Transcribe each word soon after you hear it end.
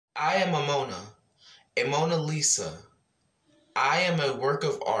I am a Mona Lisa. I am a work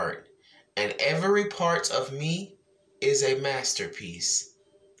of art, and every part of me is a masterpiece.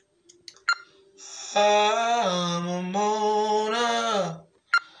 I'm a Mona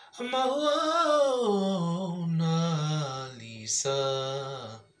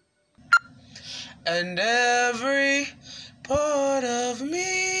Lisa, and every part of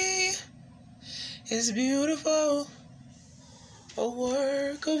me is beautiful, a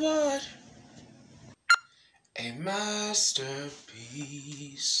work of art, a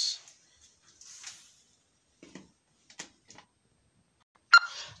masterpiece.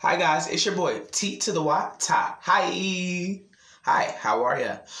 Hi guys, it's your boy T to the Y Ty. Hi, how are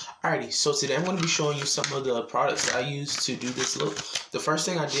ya? Alrighty, so today I'm going to be showing you some of the products that I use to do this look. The first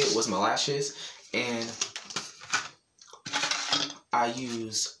thing I did was my lashes, and I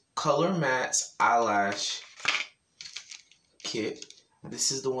use Color Matte's eyelash kit.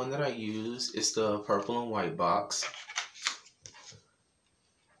 This is the one that I use. It's the purple and white box.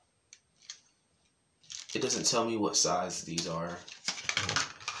 It doesn't tell me what size these are,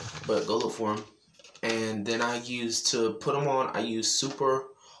 but go look for them. And then I use, to put them on, I use Super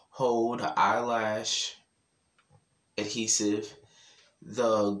Hold eyelash adhesive,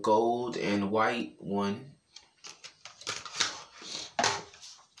 the gold and white one.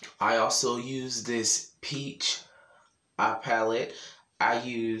 I also use this peach eye palette. I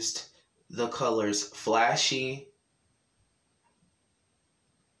used the colors Flashy,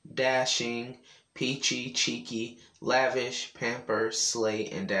 Dashing, Peachy, Cheeky, Lavish, Pamper, Slay,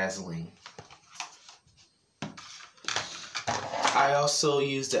 and Dazzling. I also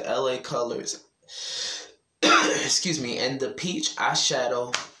use the LA colors, excuse me, and the peach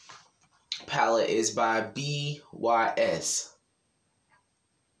eyeshadow palette is by BYS.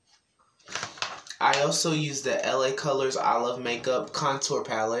 I also use the LA Colors I Love Makeup contour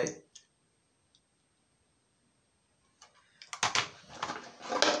palette.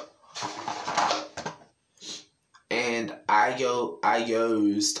 And I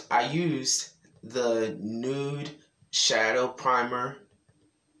used the nude shadow primer,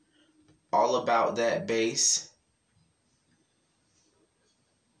 All About That base.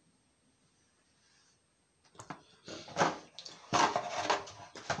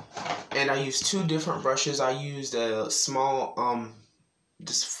 And I used two different brushes. I used a small,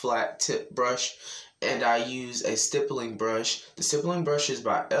 just flat tip brush, and I used a stippling brush. The stippling brush is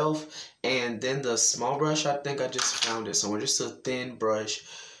by e.l.f. And then the small brush, I think I just found it somewhere. Just a thin brush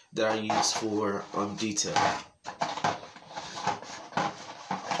that I use for detail.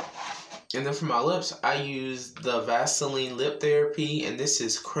 And then for my lips, I used the Vaseline Lip Therapy, and this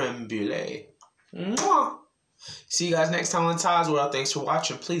is Creme Brulee. Mwah! See you guys next time on Ty's World. Thanks for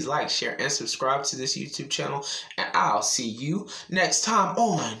watching. Please like, share, and subscribe to this YouTube channel. And I'll see you next time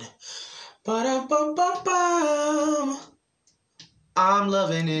on Ba-dum-bum-bum-bum. I'm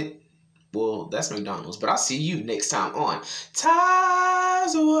loving it. Well, that's McDonald's. But I'll see you next time on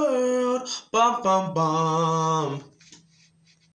Ty's World. Bum-bum-bum.